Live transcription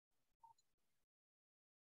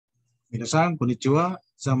Minasan, konnichiwa,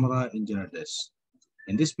 Zamurai Engineer desu.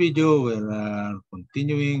 In this video, we're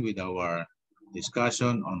continuing with our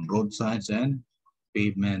discussion on road signs and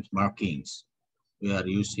pavement markings. We are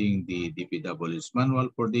using the DPWH manual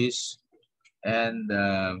for this, and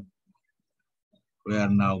we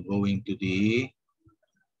are now going to the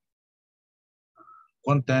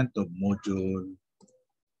content of module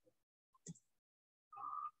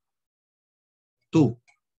 2.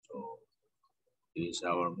 So, this is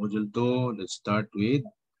our module 2. Let's start with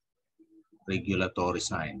regulatory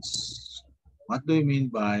signs. What do you mean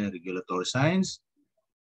by regulatory signs?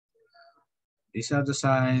 These are the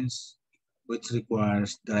signs which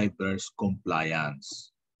requires driver's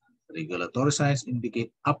compliance. Regulatory signs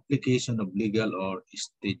indicate application of legal or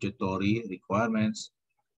statutory requirements,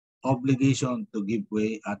 obligation to give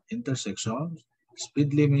way at intersections,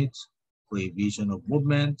 speed limits, prohibition of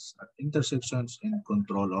movements at intersections, and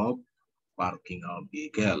control of parking of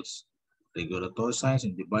vehicles. Regulatory signs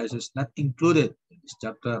and devices not included in this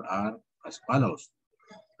chapter are as follows.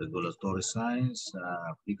 Regulatory signs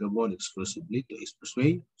applicable exclusively to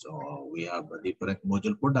expressway. So we have a different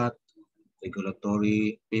module for that.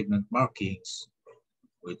 Regulatory pavement markings,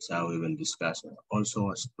 which we will discuss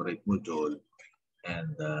also a separate module,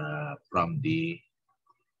 and from the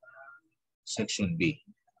section B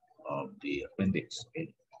of the appendix.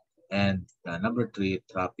 Okay? And number 3,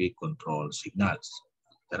 traffic control signals.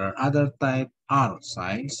 There are other type R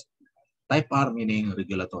signs. Type R meaning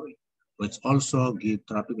regulatory, which also give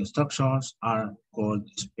traffic instructions, are called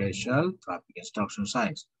special traffic instruction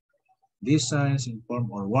signs. These signs inform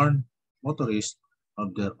or warn motorists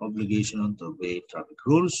of their obligation to obey traffic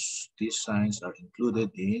rules. These signs are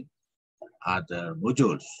included in other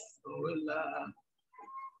modules. So we'll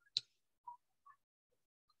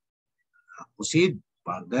proceed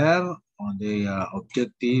further on the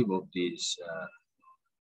objective of this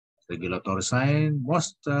regulatory sign.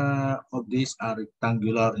 Most of these are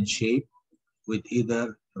rectangular in shape with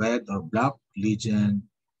either red or black legend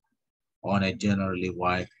on a generally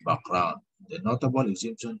white background. The notable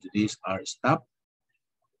exemption to these are stop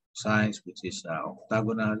signs, which is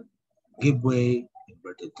octagonal, give way,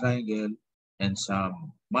 inverted triangle, and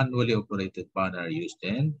some manually operated banner used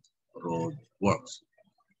in road works.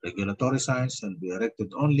 Regulatory signs shall be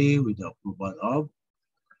erected only with the approval of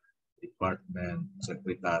Department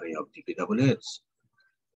Secretary of DPWH.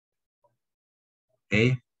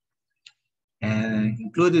 Okay. And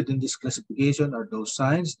included in this classification are those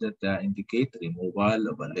signs that indicate removal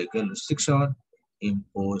of a legal restriction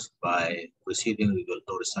imposed by preceding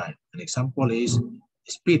regulatory sign. An example is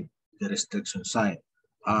speed, the restriction sign,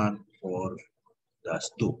 R4-2.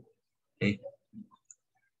 Okay.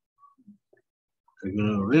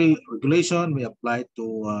 Regulation may apply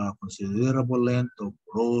to considerable length of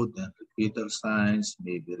road, and repeater signs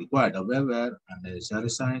may be required. However, unnecessary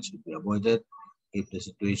signs should be avoided if the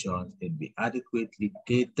situation can be adequately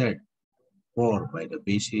catered for by the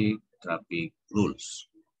basic traffic rules.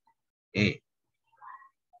 A.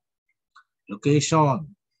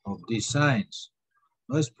 Location of these signs.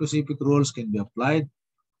 No specific rules can be applied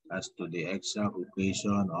as to the exact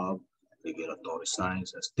location of regulatory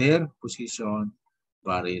signs, as their position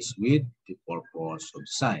varies with the purpose of the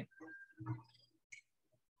sign.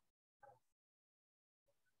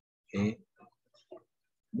 Okay.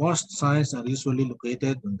 Most signs are usually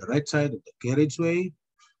located on the right side of the carriageway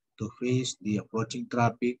to face the approaching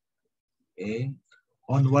traffic. Okay.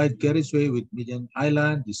 On wide carriageway with median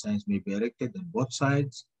island, the signs may be erected on both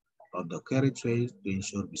sides of the carriageway to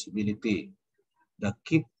ensure visibility. The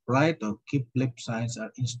keep right or keep left signs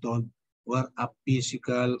are installed where a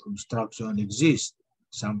physical obstruction exists.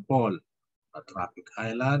 Example, a traffic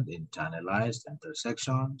island in channelized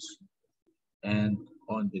intersections, and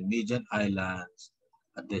on the median islands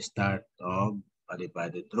at the start of a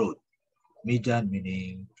divided road. Median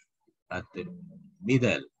meaning at the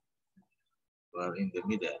middle, or in the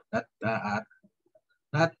middle,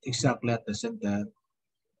 not exactly at the center,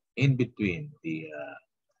 in between the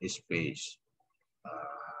space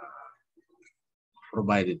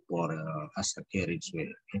provided for as a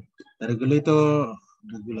carriageway. Okay. The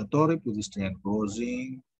regulatory pedestrian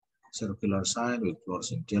crossing circular sign with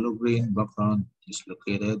fluorescent yellow-green background is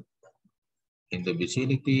located in the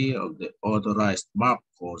vicinity of the authorized mark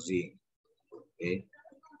crossing. Okay.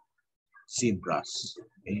 Zebras.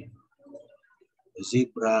 Okay.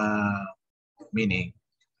 Zebra meaning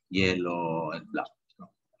yellow and black.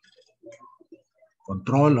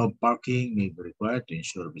 Control of parking may be required to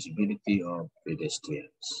ensure visibility of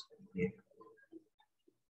pedestrians. Okay.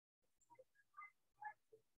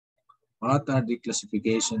 What are the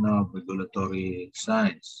classification of regulatory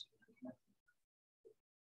signs?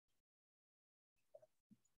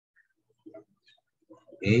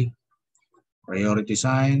 Okay. Priority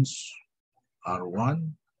signs are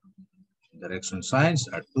 1. Direction signs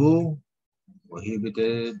are 2.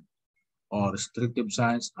 Prohibited or restrictive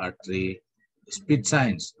signs are 3. Speed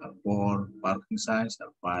signs are 4. Parking signs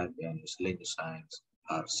are 5. And miscellaneous signs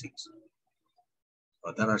are 6.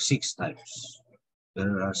 So there are 6 types.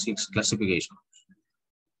 There are 6 classifications.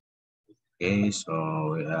 Okay,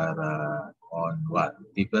 so we are on what?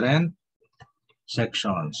 Different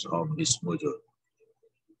sections of this module.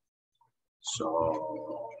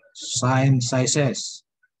 So, sign sizes.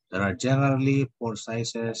 There are generally 4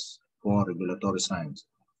 sizes for regulatory signs.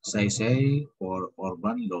 Size A for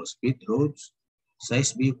urban low-speed roads.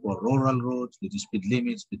 Size B for rural roads with speed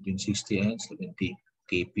limits between 60 and 70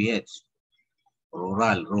 kph.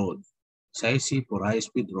 Rural road. Size C for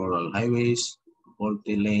high-speed rural highways,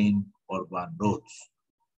 multi-lane urban roads.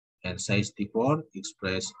 And size D for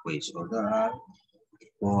expressways. So there are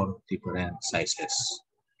 4 different sizes.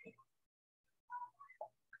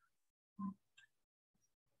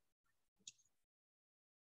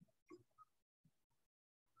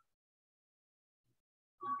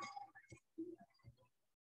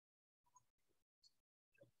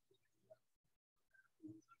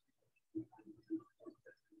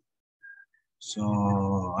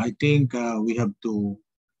 So I think we have to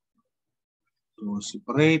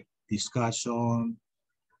separate discussion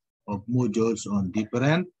of modules on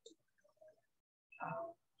different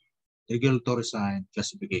regulatory sign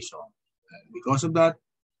classification. And because of that,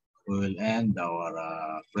 we will end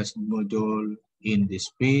our present module in this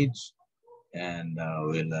page, and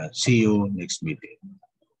we'll see you next meeting.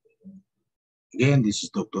 Again, this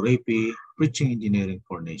is Dr. EYPEI, preaching engineering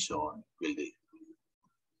for nation building.